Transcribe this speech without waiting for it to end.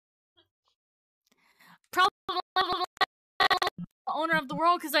owner of the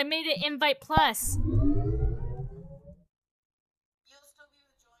world because I made it invite plus.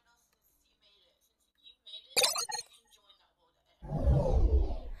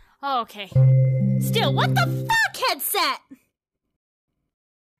 Oh, okay. Still, what the fuck, headset?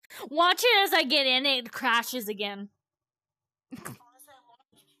 Watch it as I get in, it crashes again.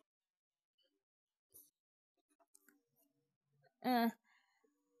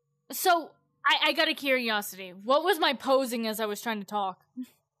 So, I got a curiosity. What was my posing as I was trying to talk?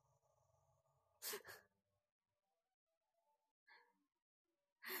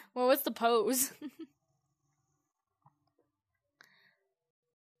 What was the pose?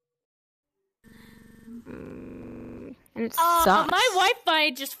 And it sucks. My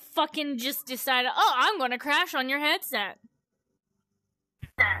Wi-Fi just decided, oh, I'm gonna crash on your headset.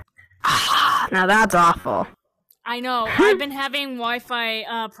 Now that's awful. I know. I've been having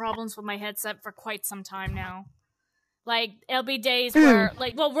Wi-Fi problems with my headset for quite some time now. Like, it'll be days where,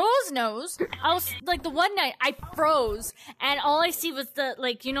 like, well, Rose knows. The one night I froze, and all I see was the,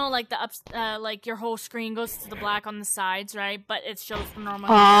 like, you know, like the like your whole screen goes to the black on the sides, right? But it shows the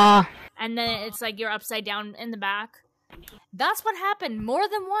normal. And then it's like you're upside down in the back. That's what happened more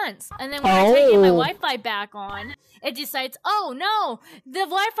than once. And then when I take my Wi-Fi back on, it decides, oh no, the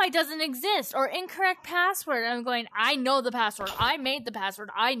Wi-Fi doesn't exist, or incorrect password. And I'm going, I know the password. I made the password.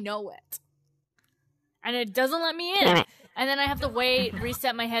 I know it. And it doesn't let me in. And then I have to wait,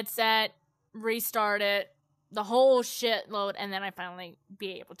 reset my headset, restart it, the whole shit load, and then I finally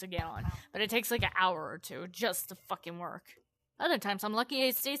be able to get on. But it takes like an hour or two just to fucking work. Other times I'm lucky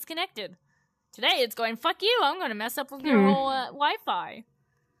it stays connected. Today it's going, fuck you, I'm gonna mess up with your whole Wi-Fi.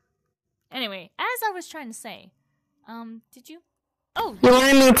 Anyway, as I was trying to say, did you? Oh, you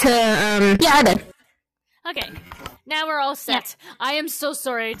wanted me to, yeah, I did. Okay, now we're all set. Yeah. I am so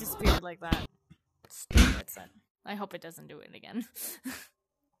sorry I disappeared like that. Stupid set. I hope it doesn't do it again.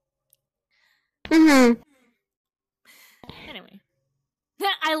 Anyway.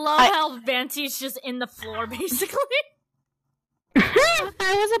 I love how Vanty's just in the floor, basically.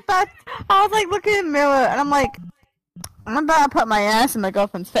 I was like looking in the mirror, and I'm like, I'm about to put my ass in my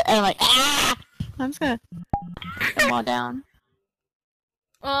girlfriend's face, and I'm like, ah! I'm just gonna put them all down.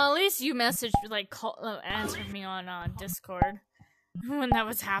 Well, at least you messaged, like, answered me on Discord. When that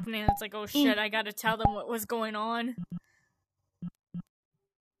was happening, it's like, oh shit, I gotta tell them what was going on.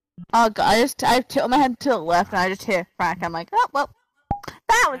 Oh god, I tilt my head to the left, and I just hear Frank. I'm like, oh, well,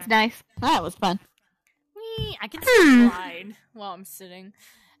 that was nice. That was fun. I can slide while I'm sitting.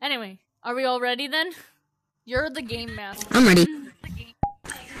 Anyway, are we all ready then? You're the game master. I'm ready.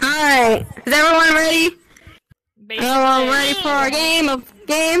 Alright, is everyone ready? Everyone ready for our game of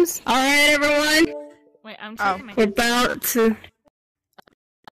games? Alright, everyone? Wait, I'm checking my We're about to...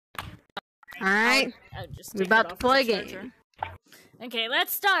 Alright, we're about to play a game. Okay,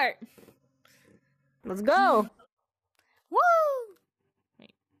 let's start. Let's go. Woo!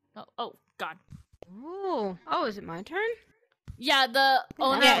 Wait. Oh, God. Ooh. Oh, is it my turn? Yeah, the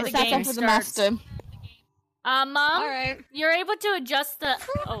owner of the game starts. The master. Mom, Alright. You're able to adjust the...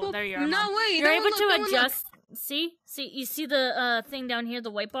 Oh, there you are, Mom. No, wait, You're able to adjust... See? You see the thing down here, the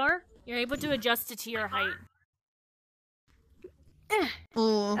white bar? You're able to adjust it to your height.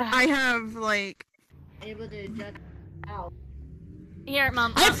 I have, like... Able to adjust out. Here,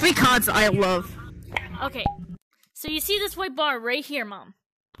 Mom. I have 3 cards I love. Okay. So you see this white bar right here, Mom?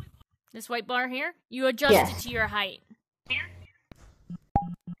 This white bar here? You adjust it to your height.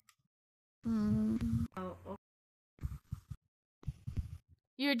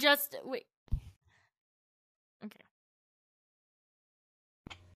 You adjust... Wait. Okay.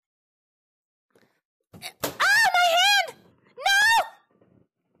 Ah, my hand! No!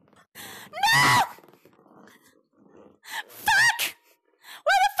 No! Fuck!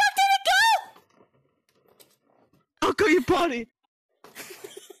 Where the fuck did it go? I'll go your body.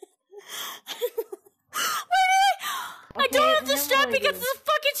 I don't have the strap because the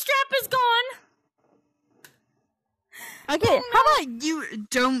fucking strap is gone! Okay, how about you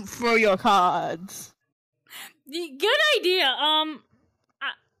don't throw your cards? Good idea, oh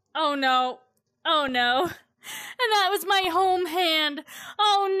no. Oh no. And that was my home hand.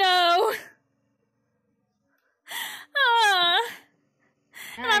 Oh no.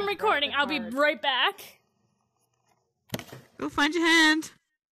 And I'm recording. I'll be right back. Go find your hand.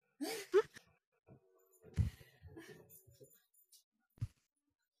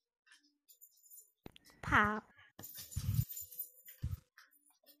 Pow.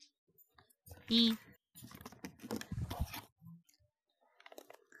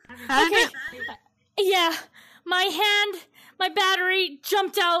 Okay. Yeah, my battery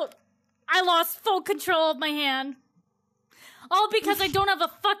jumped out. I lost full control of my hand. All because I don't have a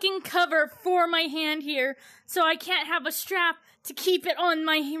fucking cover for my hand here, so I can't have a strap to keep it on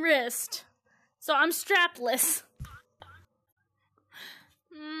my wrist. So I'm strapless.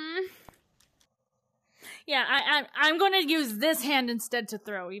 Yeah, I'm gonna use this hand instead to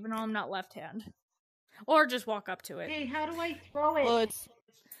throw, even though I'm not left hand. Or just walk up to it. Hey, how do I throw it? Well,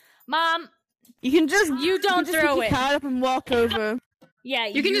 Mom, you can just don't throw pick it. your card up and walk over. Yeah,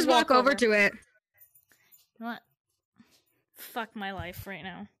 You can just walk over to it. You know what? Fuck my life right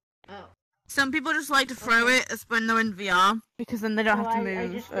now. Oh. Some people just like to throw it when they're in VR because then they don't have to move. I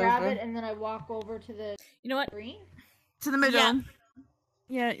just grab it and then I walk over to the You know what? screen? To the middle.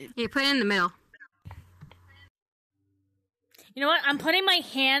 Yeah. You put it in the middle. You know what? I'm putting my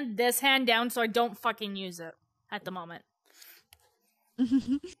this hand down so I don't fucking use it at the moment.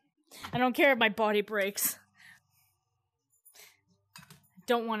 I don't care if my body breaks.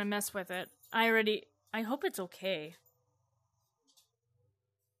 Don't want to mess with it. I hope it's okay.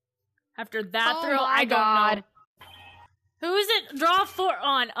 After that throw, I don't know. Who is it? Draw 4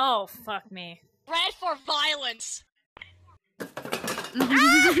 on. Oh, fuck me. Red for violence. No!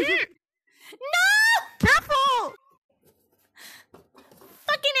 Careful!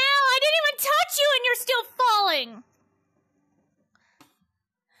 Fucking hell, I didn't even touch you and you're still falling!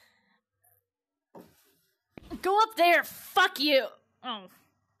 Go up there, fuck you! Oh.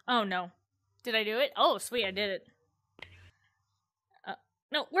 Oh no. Did I do it? Oh, sweet, I did it.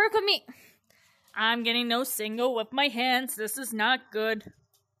 No, work with me! I'm getting no single with my hands, this is not good.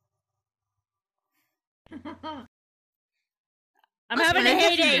 I'm having a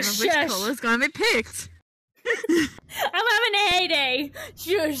heyday, Which color's gonna be picked? I'm having a heyday.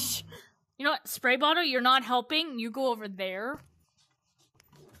 Shush. You know what? Spray bottle, you're not helping. You go over there.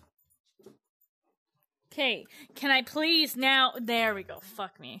 Okay. Can I please now? There we go.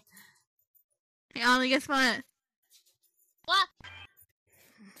 Fuck me. Hey, Ollie, guess what? What?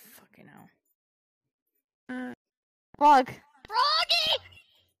 Fucking hell. Frog. Froggy!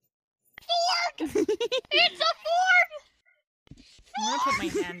 Fork! It's a fork! I'm gonna put my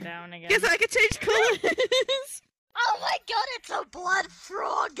hand down again. Guess I can change colors. Oh my god, it's a blood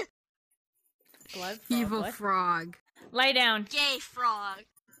frog! Blood frog, Evil what? frog. Lay down. Gay frog.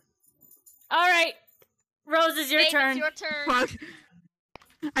 Alright. Rose, it's your Babe, turn. It's your turn. Frog.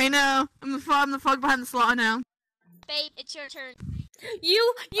 I know. I'm the frog behind the slaughter now. Babe, it's your turn.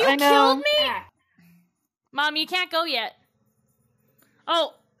 You I know. killed me? Mom, you can't go yet.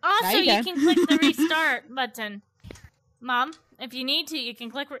 Oh, also you you can. can click the restart button. Mom, if you need to, you can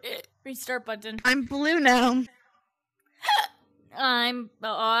click restart button. I'm blue now.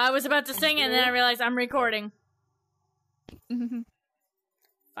 I was about to sing it and then I realized I'm recording.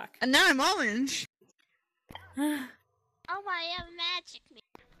 Fuck. And now I'm orange. Oh, I have magic.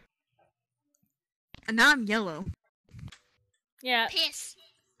 And now I'm yellow. Yeah. Piss.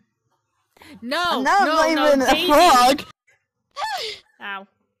 No, And now I'm not no, even a Daisy. frog. Ow.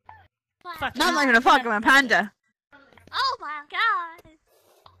 Wow. Fuck. Now I'm not even a frog, I'm a panda. Oh my god.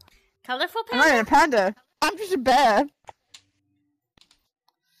 Colorful I'm not panda? even a panda. I'm just a bear.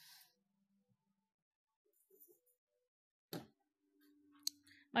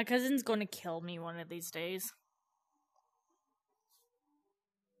 My cousin's gonna kill me one of these days.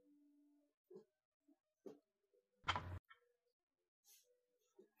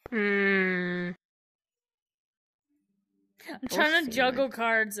 Hmm. I'm trying to juggle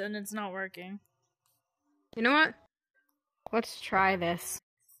cards and it's not working. You know what? Let's try this.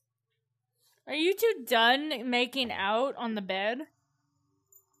 Are you two done making out on the bed?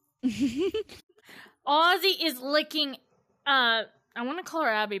 Ozzy is licking, I want to call her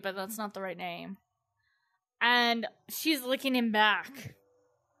Abby, but that's not the right name. And she's licking him back.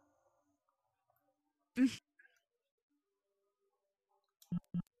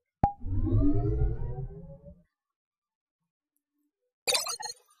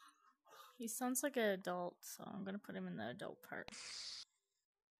 He sounds like an adult, so I'm gonna put him in the adult part.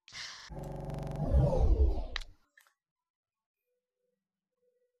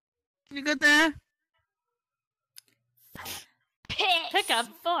 You good there? Piss. Pick up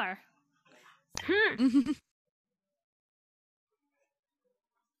 4.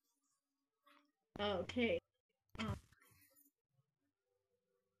 Okay.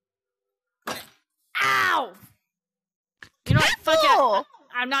 Ow! You know what? Fuck it.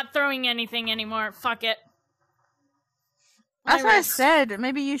 I'm not throwing anything anymore. Fuck it. That's what I said.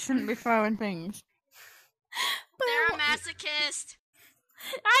 Maybe you shouldn't be throwing things. They're a masochist.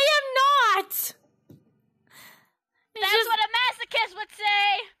 I am not! That's what a masochist would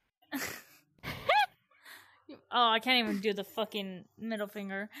say. Oh, I can't even do the fucking middle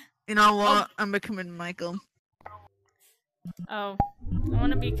finger. You know what? I'm becoming Michael. Oh, I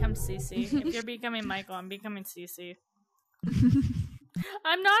want to become Cece. If you're becoming Michael, I'm becoming Cece.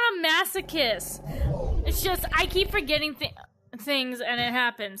 I'm not a masochist. It's just I keep forgetting things and it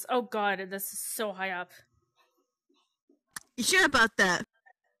happens. Oh god, this is so high up. You sure about that?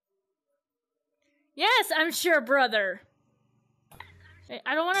 Yes, I'm sure, brother.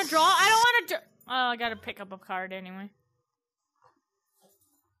 I don't want to draw. I don't want to. Oh, I gotta pick up a card anyway.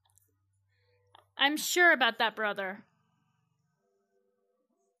 I'm sure about that, brother.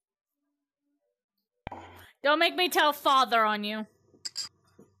 Don't make me tell father on you.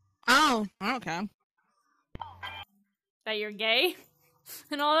 Oh, okay. That you're gay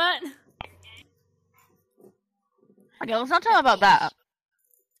and all that. Okay, let's not talk about that.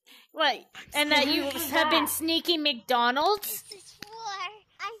 What? And that you have been sneaking McDonald's? This is war.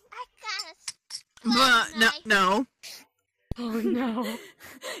 I But no. Oh no.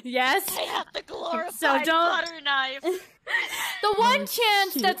 Yes. I have the glorified So don't- butter knife. The one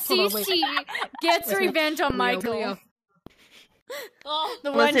chance that Hold on, CC gets revenge on Michael. Leo. Oh,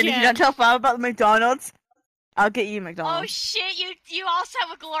 The one Listen, if you don't chance. tell Bob about the McDonald's, I'll get you oh McDonald's. shit! You also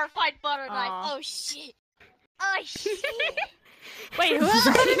have a glorified butter knife. Aw. Oh shit! Oh shit! Wait, who has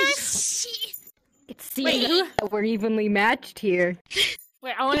a butter knife? Shit! It's Wait, see, we're evenly matched here.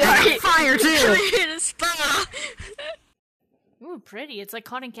 Wait, I want Yeah, to. fire too. Ooh, pretty. It's like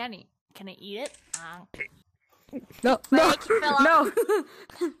cotton candy. Can I eat it? No, no.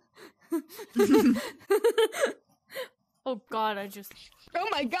 Oh god, I just. Oh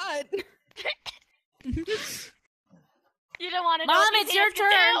my god. You don't want to know. Mom, what it's these your hands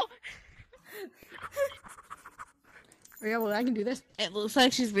can turn. do? Yeah, well, I can do this. It looks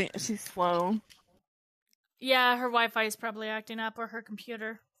like she's slow. Yeah, her Wi-Fi is probably acting up, or her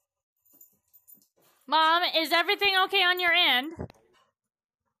computer. Mom, is everything okay on your end?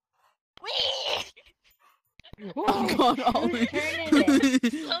 Wee! Oh god, Ollie. Collided.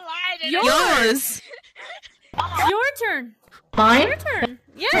 Yours. Your turn. Mine? Your turn.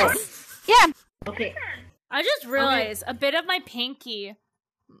 Yes. Yeah. Okay. I just realized a bit of my pinky,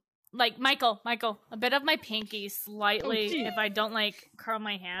 like Michael, a bit of my pinky slightly, if I don't like curl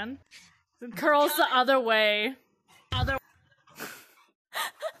my hand, curls the other way.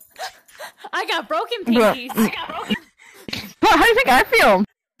 I got broken pinkies. But how do you think I feel?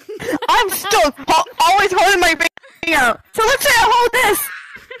 I'm still always holding my finger out. So let's say I hold this.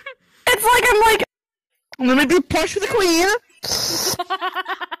 It's like I'm gonna do push for the queen.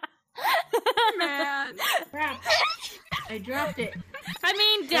 Man. Crap. I dropped it. I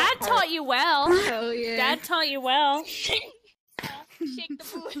mean, Dad taught you well. Oh yeah. Dad taught you well. Shake the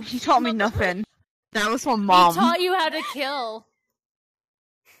food. He taught me nothing. That was from He Mom. taught you how to kill.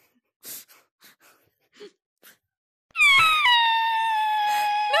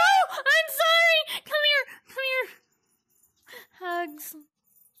 No, I'm sorry. Come here. Hugs.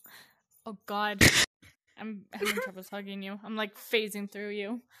 Oh God, I'm having trouble hugging you. I'm like phasing through you.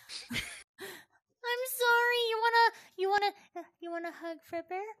 I'm sorry. You wanna hug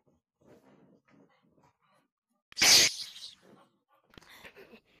Fripper?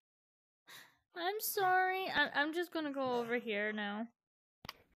 I'm sorry. I'm just gonna go over here now.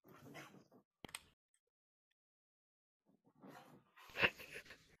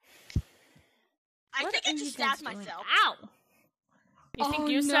 I What think I are just you stabbed guys doing? myself. Ow! You think Oh,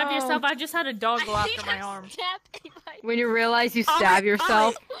 you stabbed no. yourself? I just had a dog go I after think my I arm. stabbed my- When you realize you stab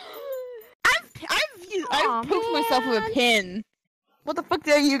yourself. I've poked myself with a pin. What the fuck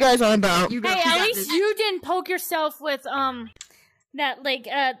are you guys on about? You Hey, got at least this. you didn't poke yourself with that like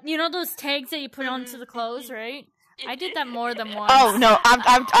you know those tags that you put onto the clothes, right? I did that more than once. Oh no,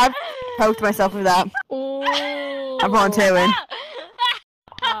 I've poked myself with that. Oh. I'm volunteering.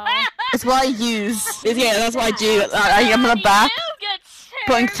 Oh. It's what I use. Yeah, that's what I do. I'm on the back,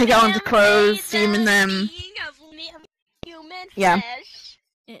 putting ticket onto clothes, steaming them. Human Yeah. flesh.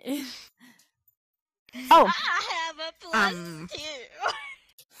 Oh, I have a plus two.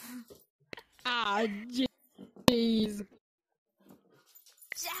 Ah, jeez.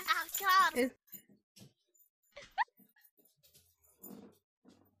 Oh, God.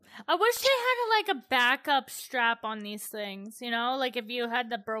 I wish they had like a backup strap on these things, you know? Like if you had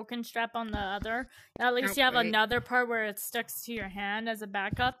the broken strap on the other, at least you have Okay. another part where it sticks to your hand as a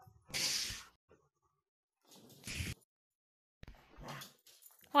backup.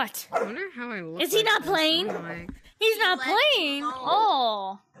 What? I wonder how I look. Is he like not this. playing? I'm like- He's not Let playing! go.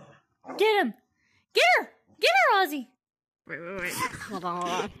 Oh! Get him! Get her! Get her, Ozzy! Wait. Hold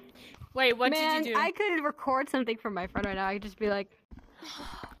on. Wait, what Man, did you do? I could record something for my friend right now. I could just be like, I'm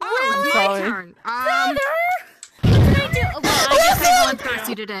 "Oh, my sorry. turn." Brother! What did I do? Well, I guess I I want past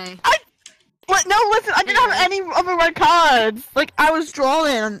you today. No, listen, I didn't have any other red cards. Like, I was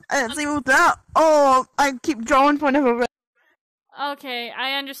drawing, and see with that. Oh, I keep drawing for another red. Okay,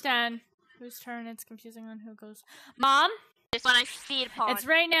 I understand. Whose turn? It's confusing on who goes. Mom? It's when I feed upon. It's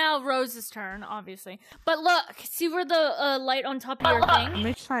right now Rose's turn, obviously. But look, see where the light on top of your Let thing?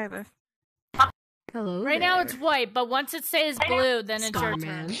 me try this. Hello. Right now it's white, but once it says blue, then it's your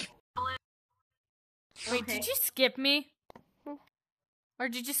turn. Wait, did you skip me? Or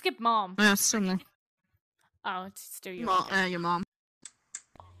did you skip Mom? Yeah, still Oh, it's still you. your mom.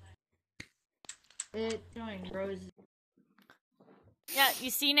 It's showing Rose. Yeah, you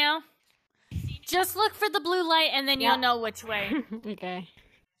see now? Just look for the blue light and then you'll know which way. Okay.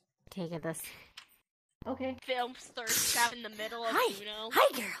 Take it this. Okay. Film thirst trap in the middle of Uno.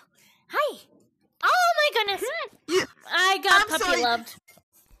 Hi, girl. Hi. Oh my goodness. I got I'm puppy sorry. loved.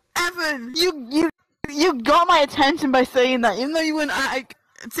 Evan, you got my attention by saying that, even though you weren't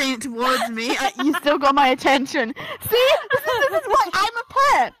saying it towards me. You still got my attention. See, this is why I'm a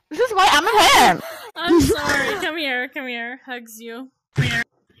pet. This is why I'm a pet. I'm sorry. Come here. Hugs you. Come here.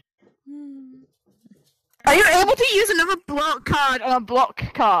 Are you able to use another block card on a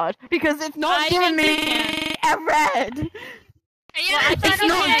block card? Because it's not I giving think you me a red. Yeah, It's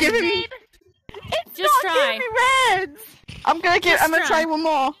not giving me. It's Just not try. giving me reds. I'm gonna try. try one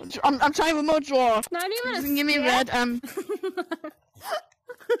more. I'm trying one more draw. Not even Doesn't give me red.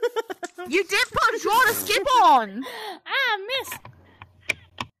 You did put a draw to skip on. Ah, miss.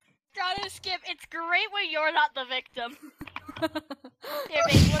 Gotta skip. It's great when you're not the victim. Here,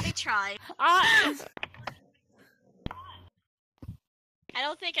 baby, let me try. Ah, I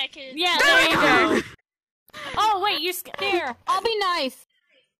don't think I can. yeah, there you go. Oh, wait, you Here, I'll be nice.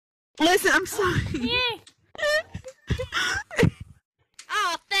 Listen, I'm sorry. Yay.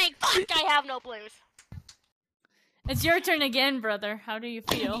 Oh, thank fuck I have no blues. It's your turn again, brother. How do you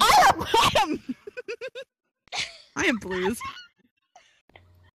feel? I am blues.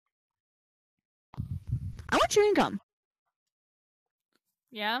 I want chewing gum.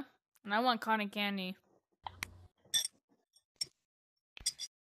 Yeah? And I want cotton candy.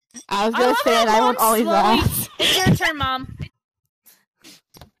 I was gonna say, and I want all these ass. It's your turn, Mom.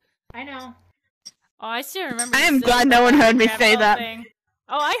 I know. Oh, I still remember. I am the glad no one heard me Minecraft say that. thing.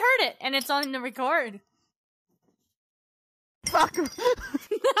 Oh, I heard it, and it's on the record. Fuck. You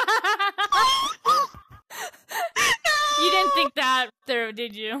didn't think that through,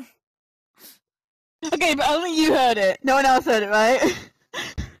 did you? Okay, but only you heard it. No one else heard it, right?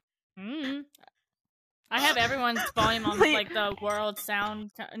 I have everyone's volume on like the world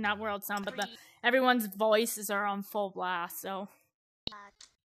sound, not world sound, but everyone's voices are on full blast. So.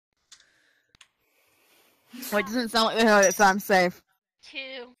 Well, it doesn't sound like they heard it, so I'm safe. 2.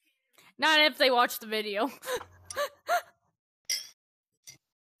 Not if they watch the video.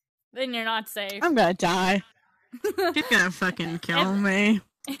 Then you're not safe. I'm gonna die. You're gonna fucking kill me.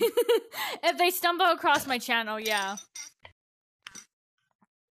 If they stumble across my channel, yeah.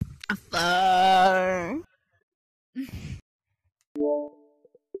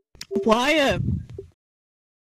 Wyatt.